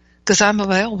 Because I'm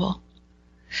available.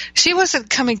 She wasn't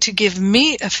coming to give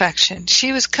me affection.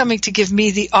 She was coming to give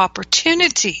me the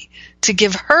opportunity to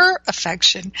give her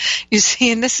affection. You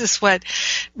see, and this is what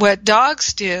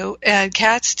dogs do and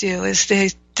cats do, is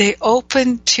they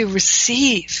open to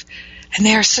receive, and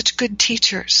they are such good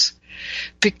teachers.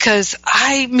 because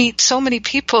I meet so many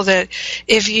people that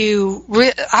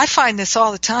I find this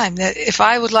all the time, that if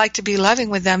I would like to be loving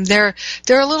with them, they're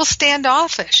a little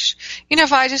standoffish.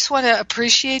 If I just want to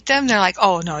appreciate them, they're like,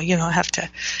 oh no, you don't have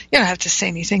to say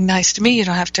anything nice to me. You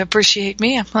don't have to appreciate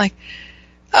me. I'm like,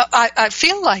 I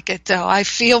feel like it though. I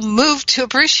feel moved to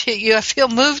appreciate you. I feel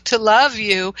moved to love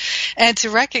you and to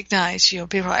recognize you.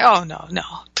 People are like, oh no,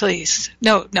 please.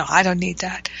 No, I don't need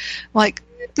that. I'm like,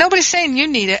 nobody's saying you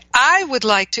need it. I would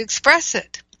like to express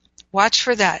it. Watch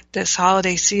for that this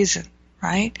holiday season,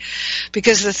 right?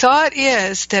 Because the thought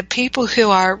is that people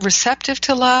who are receptive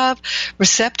to love,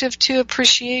 receptive to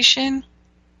appreciation,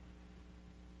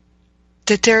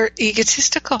 that they're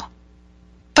egotistical.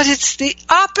 But it's the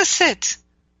opposite.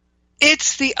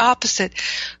 It's the opposite.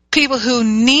 People who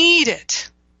need it,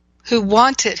 who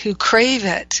want it, who crave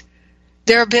it,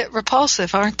 they're a bit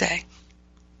repulsive, aren't they?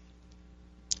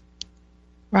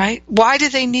 Right? Why do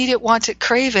they need it, want it,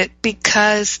 crave it?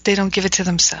 Because they don't give it to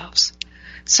themselves.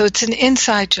 So it's an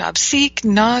inside job. Seek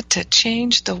not to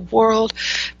change the world,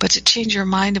 but to change your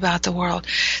mind about the world.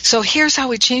 So here's how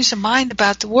we change the mind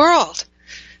about the world.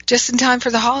 Just in time for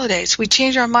the holidays. We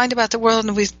change our mind about the world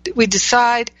and we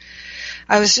decide.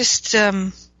 I was just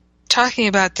talking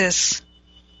about this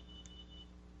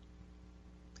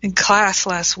in class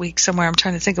last week somewhere. I'm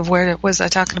trying to think of where it was I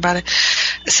talking about it.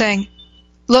 Saying,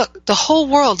 look, the whole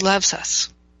world loves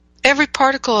us. Every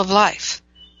particle of life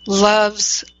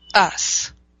loves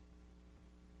us.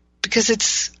 Because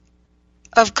it's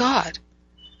of God.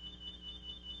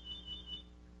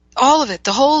 All of it,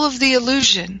 the whole of the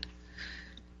illusion,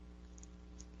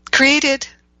 created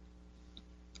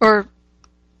or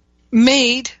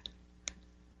made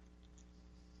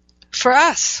for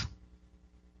us,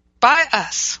 by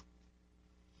us.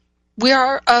 We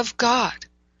are of God.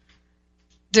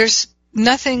 There's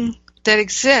nothing that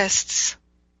exists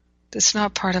that's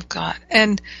not part of God.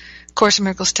 And Course in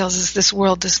Miracles tells us this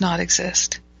world does not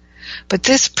exist. But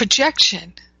this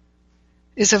projection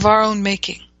is of our own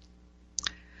making.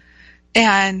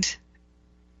 And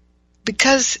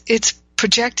because it's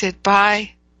projected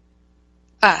by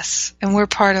us and we're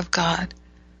part of God,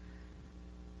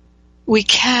 we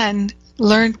can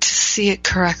learn to see it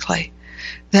correctly,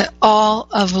 that all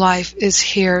of life is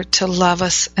here to love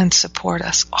us and support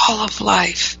us. All of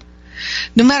life.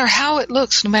 No matter how it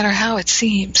looks, no matter how it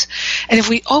seems. And if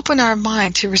we open our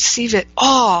mind to receive it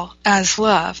all as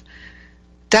love,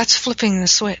 that's flipping the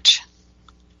switch.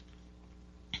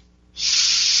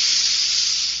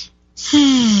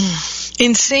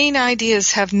 Insane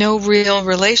ideas have no real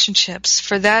relationships,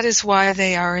 for that is why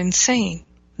they are insane.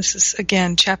 This is,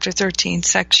 again, chapter 13,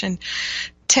 section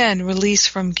 10, Release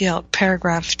from Guilt,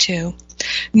 paragraph 2.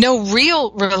 No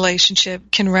real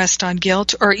relationship can rest on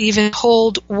guilt or even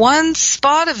hold one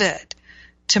spot of it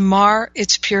to mar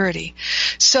its purity.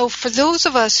 So for those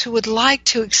of us who would like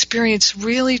to experience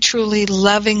really, truly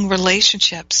loving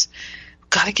relationships, we've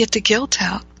got to get the guilt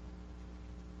out.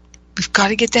 We've got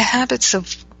to get the habits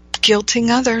of guilting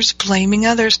others, blaming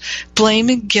others. Blame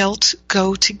and guilt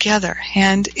go together,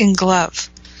 hand in glove.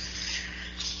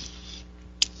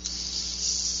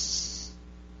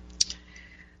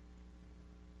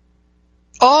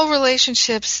 All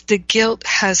relationships the guilt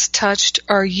has touched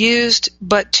are used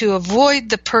but to avoid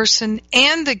the person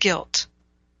and the guilt.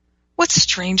 What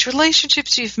strange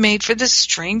relationships you've made for this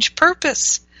strange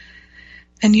purpose.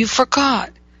 And you forgot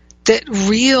that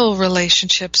real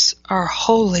relationships are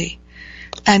holy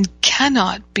and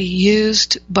cannot be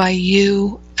used by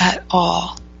you at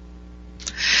all.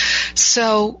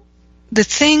 So the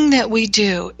thing that we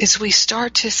do is we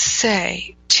start to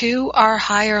say to our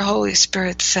higher Holy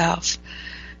Spirit self,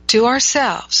 to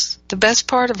ourselves, the best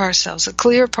part of ourselves, the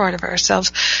clear part of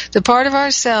ourselves, the part of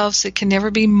ourselves that can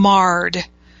never be marred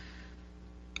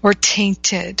or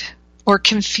tainted or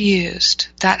confused,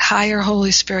 that higher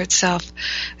Holy Spirit self,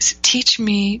 teach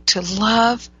me to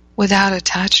love without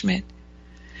attachment.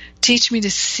 Teach me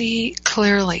to see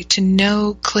clearly, to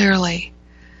know clearly.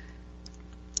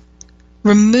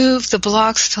 Remove the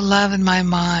blocks to love in my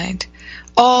mind.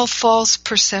 All false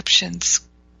perceptions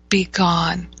be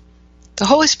gone. The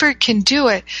Holy Spirit can do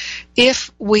it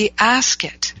if we ask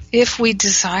it, if we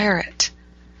desire it.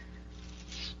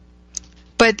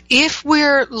 But if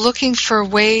we're looking for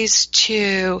ways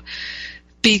to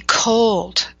be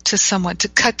cold to someone, to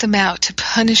cut them out, to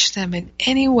punish them in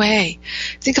any way,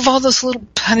 think of all those little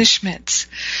punishments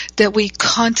that we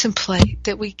contemplate,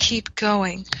 that we keep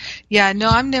going. Yeah, no,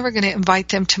 I'm never going to invite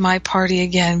them to my party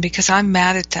again because I'm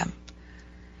mad at them.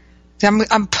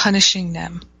 I'm punishing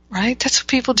them. Right? That's what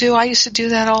people do. I used to do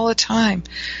that all the time.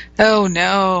 Oh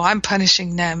no, I'm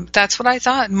punishing them. That's what I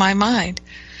thought in my mind.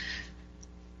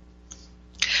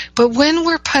 But when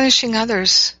we're punishing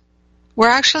others, we're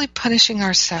actually punishing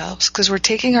ourselves because we're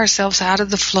taking ourselves out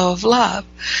of the flow of love.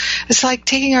 It's like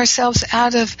taking ourselves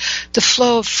out of the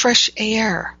flow of fresh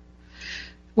air.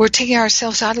 We're taking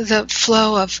ourselves out of the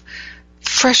flow of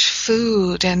fresh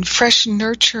food and fresh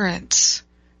nurturance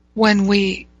when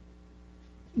we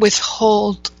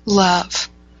withhold love.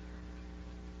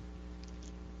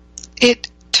 It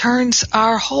turns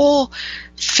our whole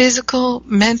physical,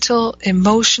 mental,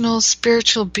 emotional,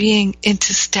 spiritual being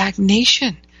into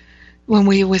stagnation when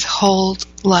we withhold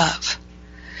love.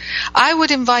 I would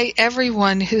invite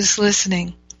everyone who's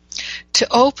listening to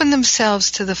open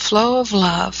themselves to the flow of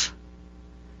love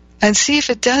and see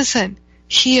if it doesn't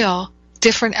heal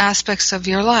different aspects of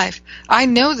your life. I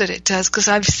know that it does because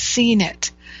I've seen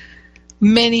it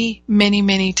many, many,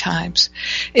 many times.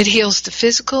 It heals the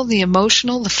physical, the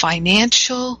emotional, the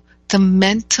financial, the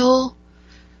mental.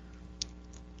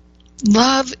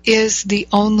 Love is the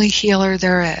only healer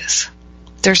there is.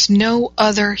 There's no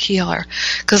other healer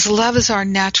because love is our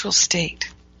natural state.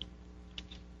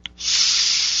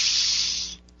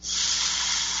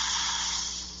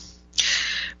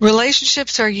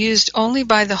 Relationships are used only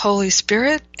by the Holy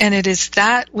Spirit, and it is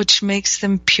that which makes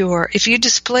them pure. If you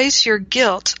displace your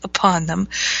guilt upon them,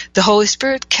 the Holy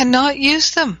Spirit cannot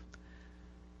use them.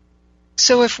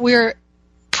 So if we're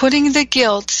putting the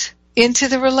guilt into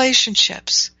the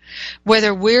relationships,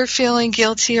 whether we're feeling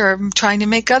guilty or trying to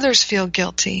make others feel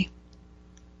guilty,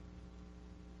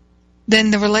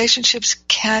 then the relationships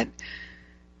can't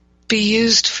be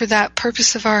used for that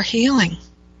purpose of our healing.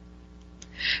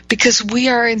 Because we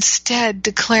are instead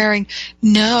declaring,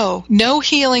 no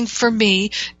healing for me,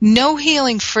 no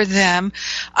healing for them.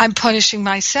 I'm punishing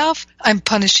myself, I'm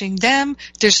punishing them.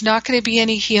 There's not going to be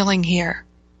any healing here.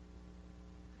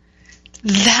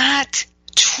 That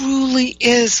truly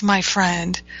is, my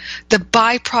friend, the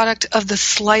byproduct of the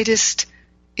slightest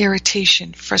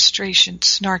irritation, frustration,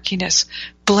 snarkiness,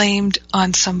 blamed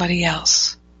on somebody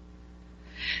else.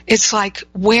 It's like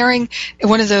wearing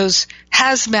one of those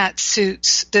hazmat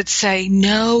suits that say,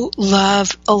 no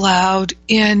love allowed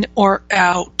in or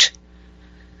out.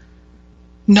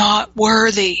 Not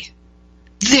worthy.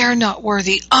 They're not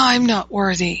worthy. I'm not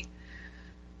worthy.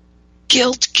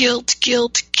 Guilt, guilt,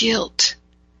 guilt, guilt.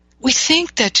 We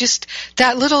think that just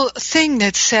that little thing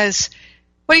that says,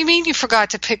 what do you mean you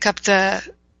forgot to pick up the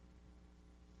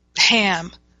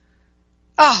ham?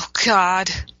 Oh, God.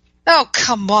 Oh,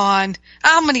 come on.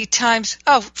 How many times?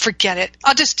 Oh, forget it.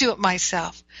 I'll just do it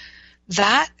myself.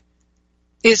 That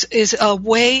is a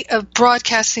way of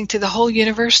broadcasting to the whole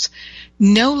universe,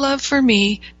 no love for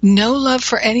me, no love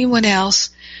for anyone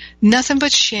else, nothing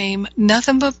but shame,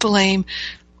 nothing but blame,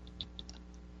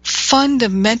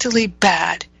 fundamentally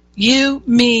bad. You,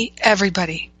 me,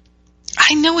 everybody.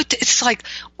 I know it's like,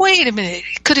 wait a minute,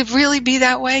 could it really be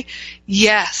that way?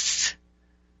 Yes.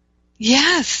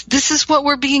 Yes, this is what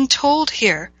we're being told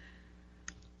here.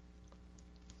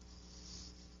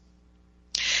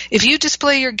 If you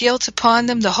display your guilt upon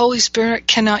them, the Holy Spirit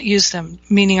cannot use them,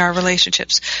 meaning our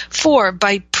relationships. 4,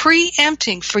 by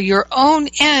preempting for your own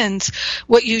ends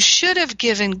what you should have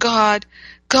given God,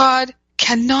 God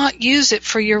cannot use it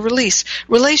for your release.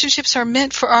 Relationships are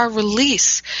meant for our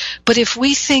release. But if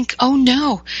we think, oh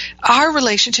no, our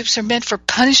relationships are meant for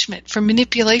punishment, for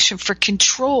manipulation, for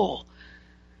control,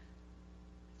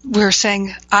 we're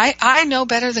saying, I know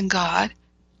better than God.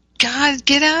 God,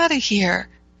 get out of here.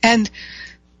 And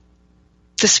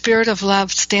the Spirit of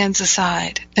love stands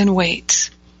aside and waits.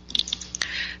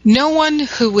 No one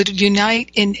who would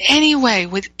unite in any way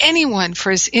with anyone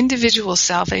for his individual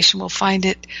salvation will find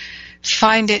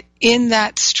it in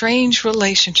that strange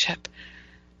relationship.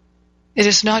 It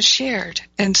is not shared,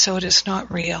 and so it is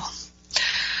not real.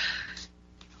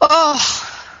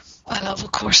 Oh, I love A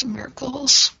Course in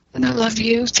Miracles. And I love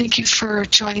you. Thank you for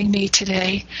joining me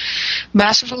today.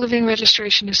 Masterful Living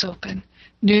registration is open.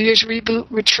 New Year's Reboot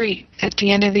Retreat at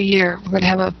the end of the year. We're going to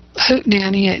have a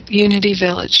hootenanny at Unity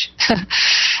Village.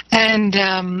 And,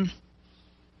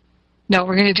 no,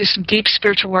 we're going to do some deep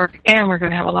spiritual work, and we're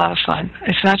going to have a lot of fun.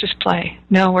 It's not just play.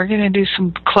 No, we're going to do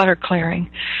some clutter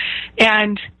clearing.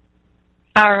 And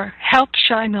our Help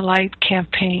Shine the Light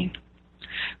campaign.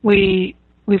 We've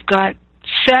got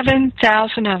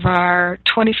 7,000 of our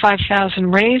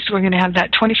 25,000 raised. We're going to have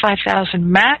that 25,000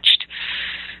 matched.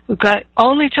 We've got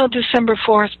only till December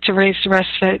 4th to raise the rest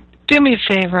of it. Do me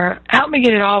a favor. Help me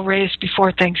get it all raised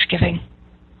before Thanksgiving.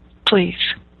 Please.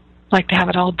 I'd like to have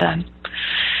it all done.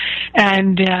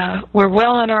 And we're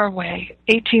well on our way.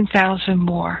 18,000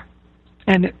 more.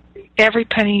 And every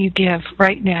penny you give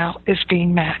right now is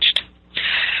being matched.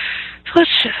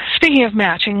 Speaking of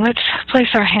matching, let's place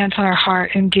our hands on our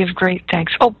heart and give great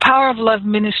thanks. Oh,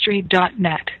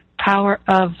 powerofloveministry.net.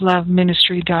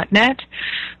 powerofloveministry.net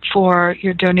for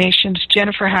your donations.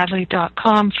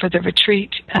 JenniferHadley.com for the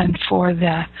retreat and for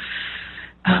the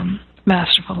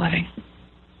Masterful Living.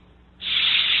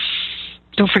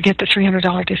 Don't forget the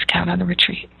 $300 discount on the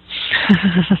retreat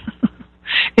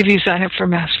if you sign up for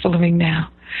Masterful Living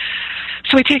now.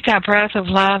 So we take that breath of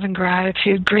love and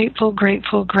gratitude, grateful,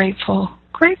 grateful, grateful,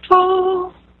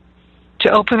 grateful,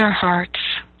 to open our hearts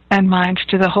and minds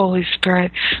to the Holy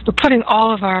Spirit. We're putting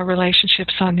all of our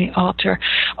relationships on the altar,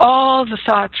 all the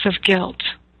thoughts of guilt,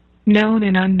 known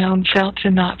and unknown, felt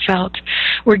and not felt.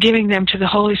 We're giving them to the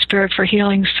Holy Spirit for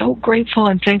healing. So grateful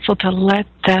and thankful to let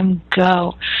them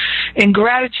go. In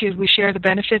gratitude, we share the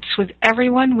benefits with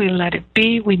everyone. We let it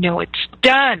be. We know it's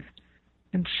done.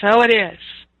 And so it is.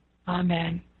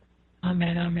 Amen.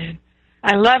 Amen. Amen.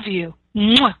 I love you.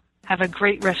 Mwah. Have a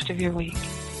great rest of your week.